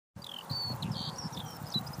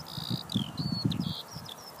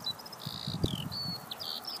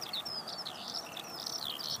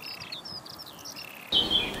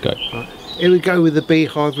here we go with the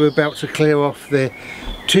beehive. We're about to clear off the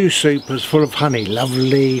 2 supers full of honey,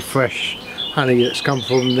 lovely fresh honey that's come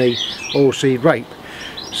from the oilseed rape.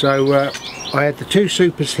 So I had the 2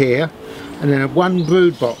 supers here and then 1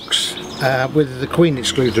 brood box with the queen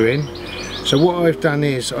excluder in. So what I've done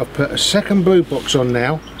is I've put a 2nd brood box on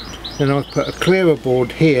now, then I've put a clearer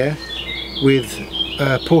board here with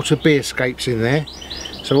porter bee escapes in there.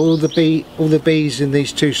 So all the bees in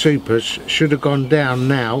these 2 supers should have gone down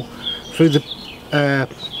now through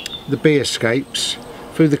the bee escapes,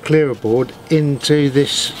 through the clearer board into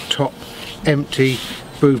this top empty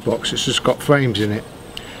brood box. It's just got frames in it.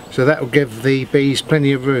 So that will give the bees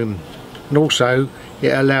plenty of room, and also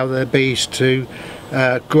it'll allow the bees to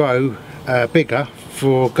grow bigger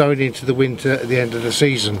for going into the winter at the end of the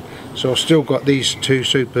season. So I've still got these 2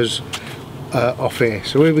 supers off here.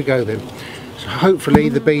 So here we go then. So hopefully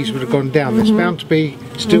the bees would have gone down. There's bound to be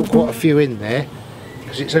still quite a few in there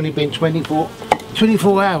because it's only been 24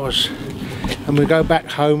 hours, and we go back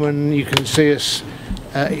home and you can see us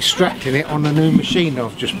extracting it on a new machine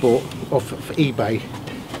I've just bought off of eBay.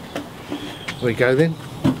 Here we go then.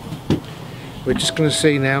 We're just going to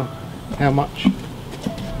see now how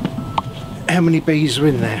many bees are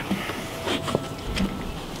in there.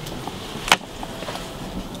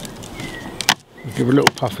 We'll give a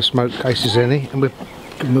little puff of smoke in case there's any, and we'll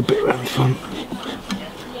give them a bit around the front.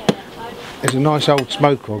 There's a nice old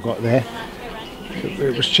smoker I got there.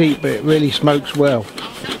 It was cheap, but it really smokes well.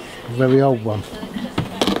 A very old one.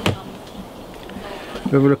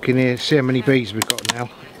 We'll have a look in here, see how many bees we've got now.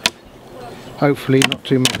 Hopefully not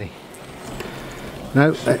too many.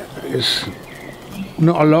 No, it's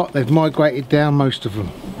not a lot. They've migrated down, most of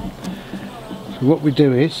them. So what we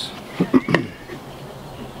do is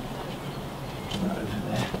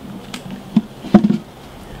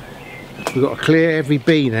we've got to clear every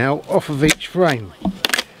bee now off of each frame.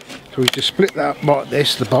 So we just split that up like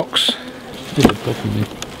this, the box.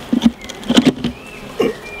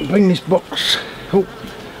 Bring this box. Oh,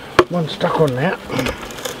 one stuck on there.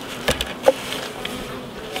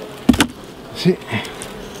 That's it.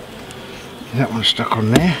 That one stuck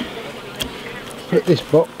on there. Put this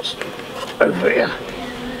box over here,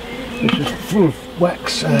 which is full of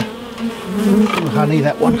wax, full of honey,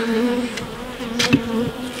 that one.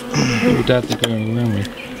 What would they going around with?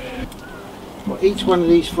 Well, each one of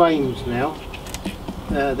these frames now,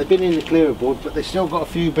 they've been in the clearer board, but they've still got a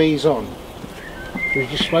few bees on. We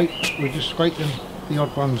just scrape them, the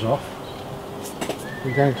odd ones off.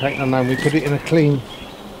 We don't take them home. We put it in a clean.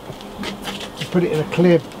 We put it in a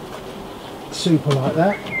clear super like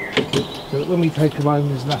that, so that when we take them home,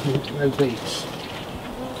 there's no bees.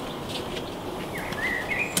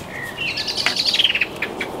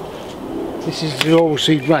 This is the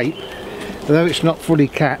oilseed rape. Although it's not fully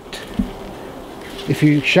capped, if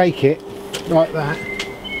you shake it like that,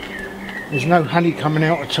 there's no honey coming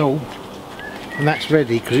out at all, and that's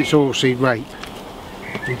ready because it's oilseed rape.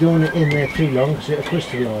 If you're doing it in there too long, because it'll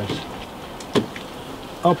crystallise.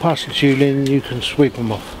 I'll pass the tube in and you can sweep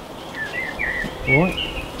them off. Alright?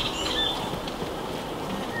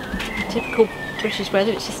 Typical British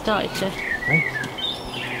weather, it's just started to. Okay.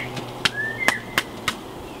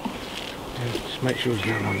 Just make sure there's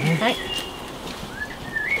none on there. Okay.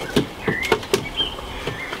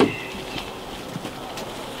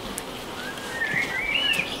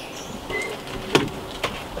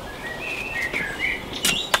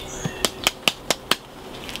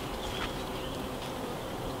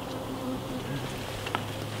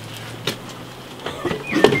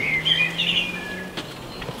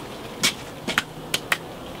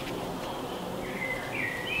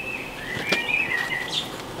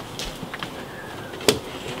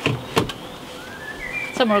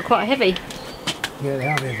 Some are quite heavy. Yeah, they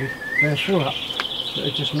are heavy. They're full up, but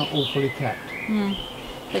they're just not all fully capped.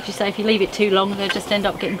 But you say if you leave it too long, they'll just end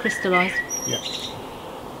up getting crystallised. Yeah.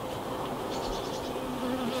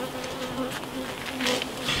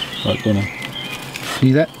 Right, go on.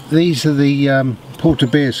 See that? These are the porter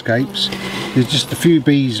bee escapes. There's just a few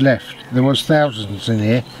bees left. There was thousands in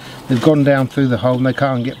here. They've gone down through the hole and they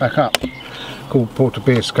can't get back up. Called porter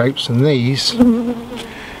bee escapes. And these,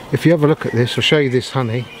 if you have a look at this, I'll show you this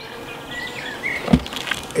honey.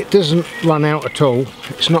 It doesn't run out at all.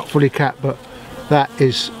 It's not fully capped, but that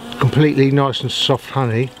is completely nice and soft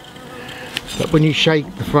honey. But when you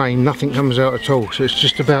shake the frame, nothing comes out at all. So it's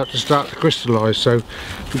just about to start to crystallise. So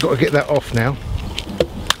we've got to get that off now.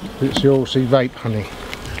 It's the oilseed rape honey.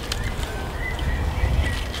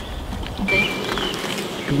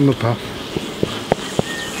 Give them a puff.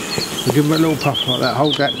 We'll give them a little puff like that.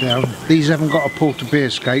 Hold that down. These haven't got a porter bee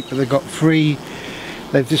escape, but they've got three.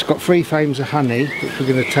 They've just got 3 frames of honey, which we're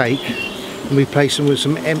going to take. and replace them with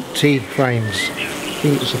some empty frames. I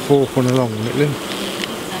think it's the fourth one along, isn't it, Lynn?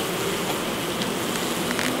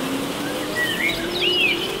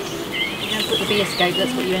 You don't put the bee escape,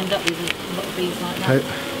 that's what you end up with, a lot of bees like that.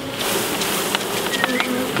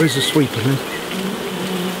 Where's the sweeper, Lynn?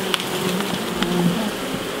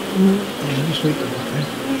 Yeah, just leave it like that.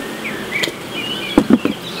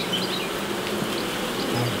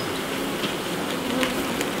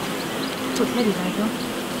 Put heavy bag on.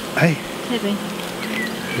 Hey? Heavy.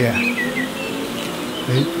 Yeah.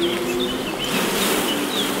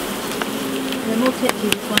 They're more tetchy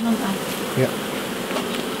this one, aren't they? Yeah.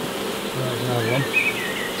 There's another one.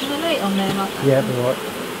 Are they late on there like that? Yeah, they're right.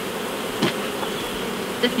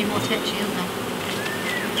 Definitely more tetchy, aren't they?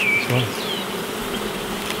 This one.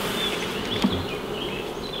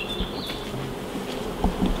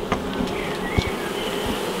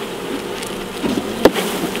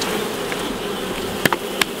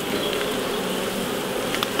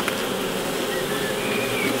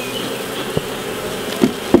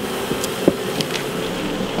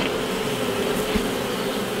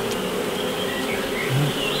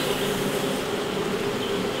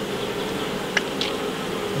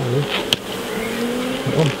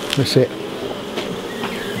 That's it, I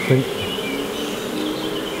think.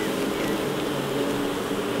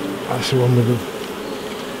 That's the one with them.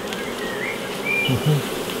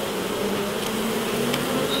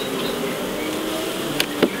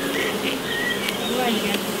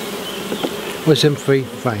 Where's them 3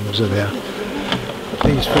 frames are there?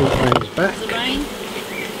 These 3 frames back. The rain.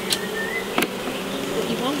 What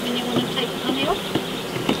you want when you want to take the honey off?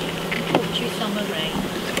 Caught you summer rain.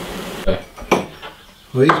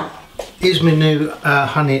 Well, here's my new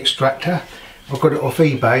honey extractor. I got it off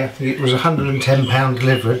eBay. I think it was £110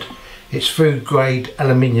 delivered. It's food grade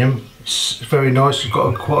aluminium. It's very nice. It's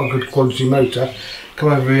got quite a good quality motor.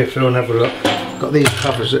 Come over here, Phil, and have a look. Got these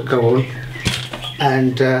covers that go on,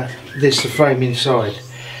 and this the frame inside.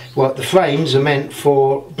 Well, the frames are meant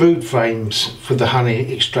for brood frames for the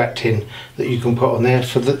honey extracting that you can put on there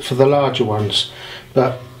for the larger ones,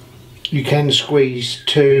 but you can squeeze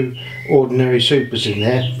 2 ordinary supers in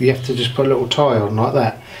there. You have to just put a little tie on like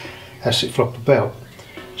that. That's it, flop a belt.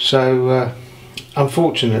 So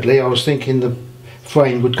unfortunately I was thinking the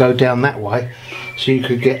frame would go down that way so you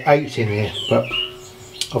could get 8 in here, but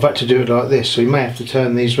I've had to do it like this, so you may have to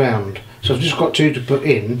turn these round. So I've just got 2 to put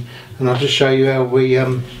in, and I'll just show you how we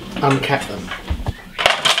uncap them.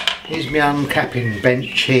 Here's my uncapping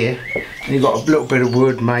bench here, and you've got a little bit of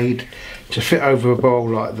wood made to fit over a bowl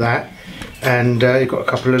like that, and you've got a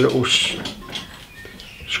couple of little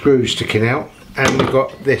screws sticking out, and we've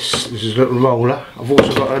got this is a little roller. I've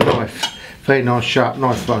also got a knife, very nice sharp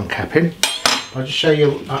knife for uncapping. I'll just show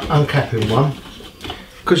you uncapping one,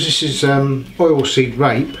 because this is oilseed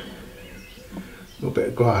rape. A little bit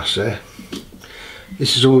of glass there.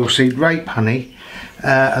 This is oilseed rape honey.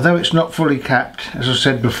 Although it's not fully capped, as I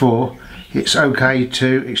said before, it's okay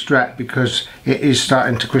to extract because it is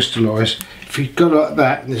starting to crystallise. If you go like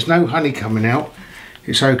that and there's no honey coming out,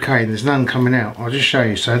 it's okay, and there's none coming out. I'll just show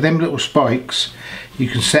you. So them little spikes, you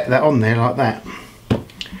can set that on there like that.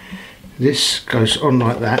 This goes on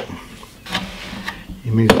like that.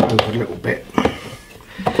 You move it over a little bit,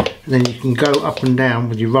 and then you can go up and down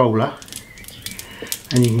with your roller,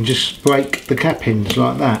 and you can just break the cappings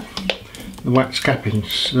like that, the wax cappings,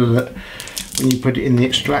 so that when you put it in the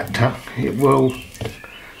extractor,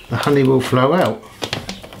 the honey will flow out.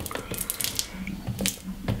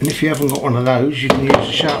 And if you haven't got one of those, you can use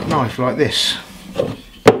a sharp knife like this.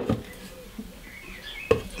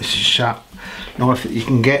 This is a sharp knife that you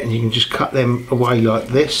can get, and you can just cut them away like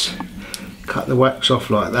this. Cut the wax off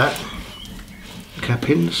like that.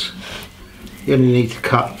 Cappings. You only need to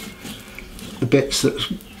cut the bits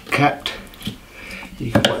that's capped.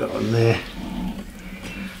 You can put that on there,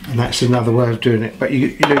 and that's another way of doing it. But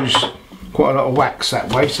you lose quite a lot of wax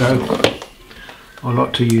that way, so I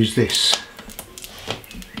like to use this.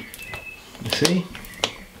 You see,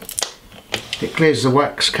 it clears the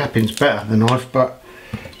wax cappings better than the knife, but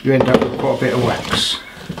you end up with quite a bit of wax.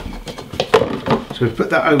 So we put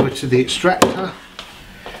that over to the extractor.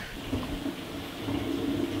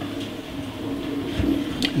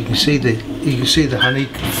 You can see the honey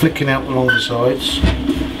flicking out along the sides.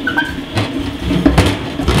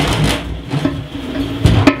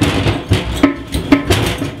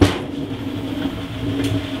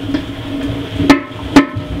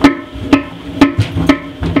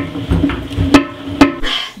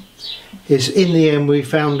 In the end we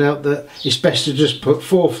found out that it's best to just put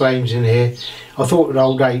 4 frames in here. I thought it would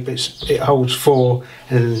hold 8, but it holds 4,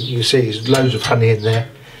 and you can see there's loads of honey in there,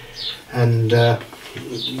 and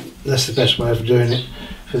That's the best way of doing it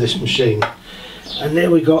for this machine. And there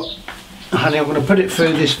we got honey. I'm going to put it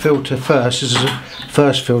through this filter first. This is a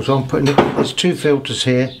first filter. I'm putting it, there's two filters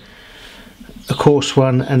here, a coarse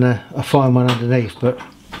one and a fine one underneath, but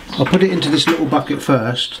I'll put it into this little bucket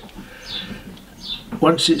first.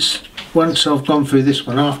 Once I've gone through this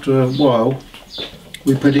one, after a while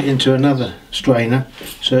we put it into another strainer,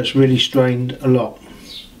 so it's really strained a lot.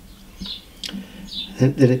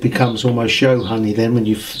 Then it becomes almost show honey then, when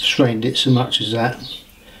you've strained it so much as that.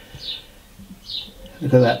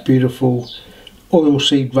 Look at that beautiful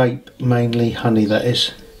oilseed rape, mainly honey that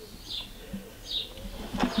is.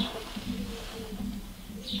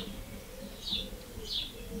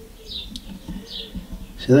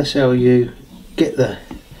 So that's how you get the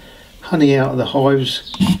honey out of the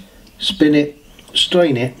hives, spin it,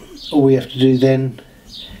 strain it. All we have to do then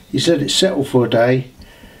is let it settle for a day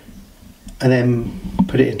and then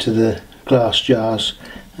put it into the glass jars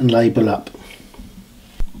and label up.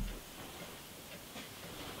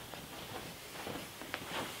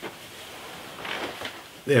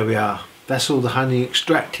 There we are. That's all the honey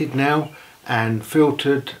extracted now and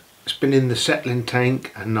filtered. It's been in the settling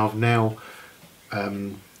tank, and I've now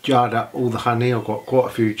jarred up all the honey. I've got quite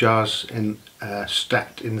a few jars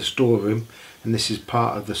stacked in the storeroom, and this is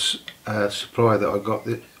part of the supply that I got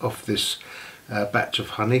off this batch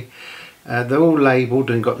of honey. They're all labelled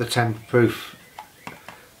and got the tamper-proof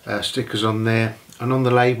stickers on there, and on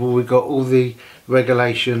the label we've got all the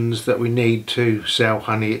regulations that we need to sell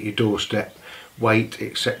honey at your doorstep, weight,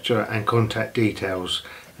 etc., and contact details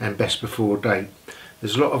and best before date.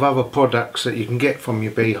 There's a lot of other products that you can get from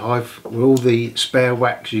your beehive, with all the spare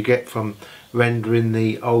wax you get from rendering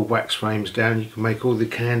the old wax frames down. You can make all the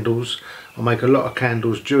candles. I make a lot of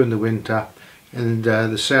candles during the winter, and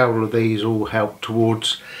the sale of these all help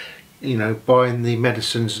towards, you know, buying the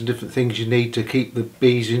medicines and different things you need to keep the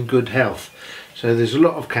bees in good health. So there's a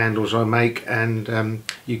lot of candles I make, and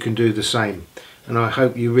you can do the same. And I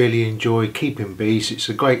hope you really enjoy keeping bees. It's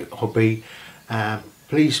a great hobby.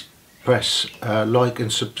 Please press like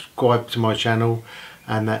and subscribe to my channel,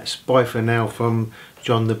 and that's bye for now from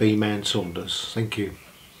John the Bee Man Saunders. Thank you.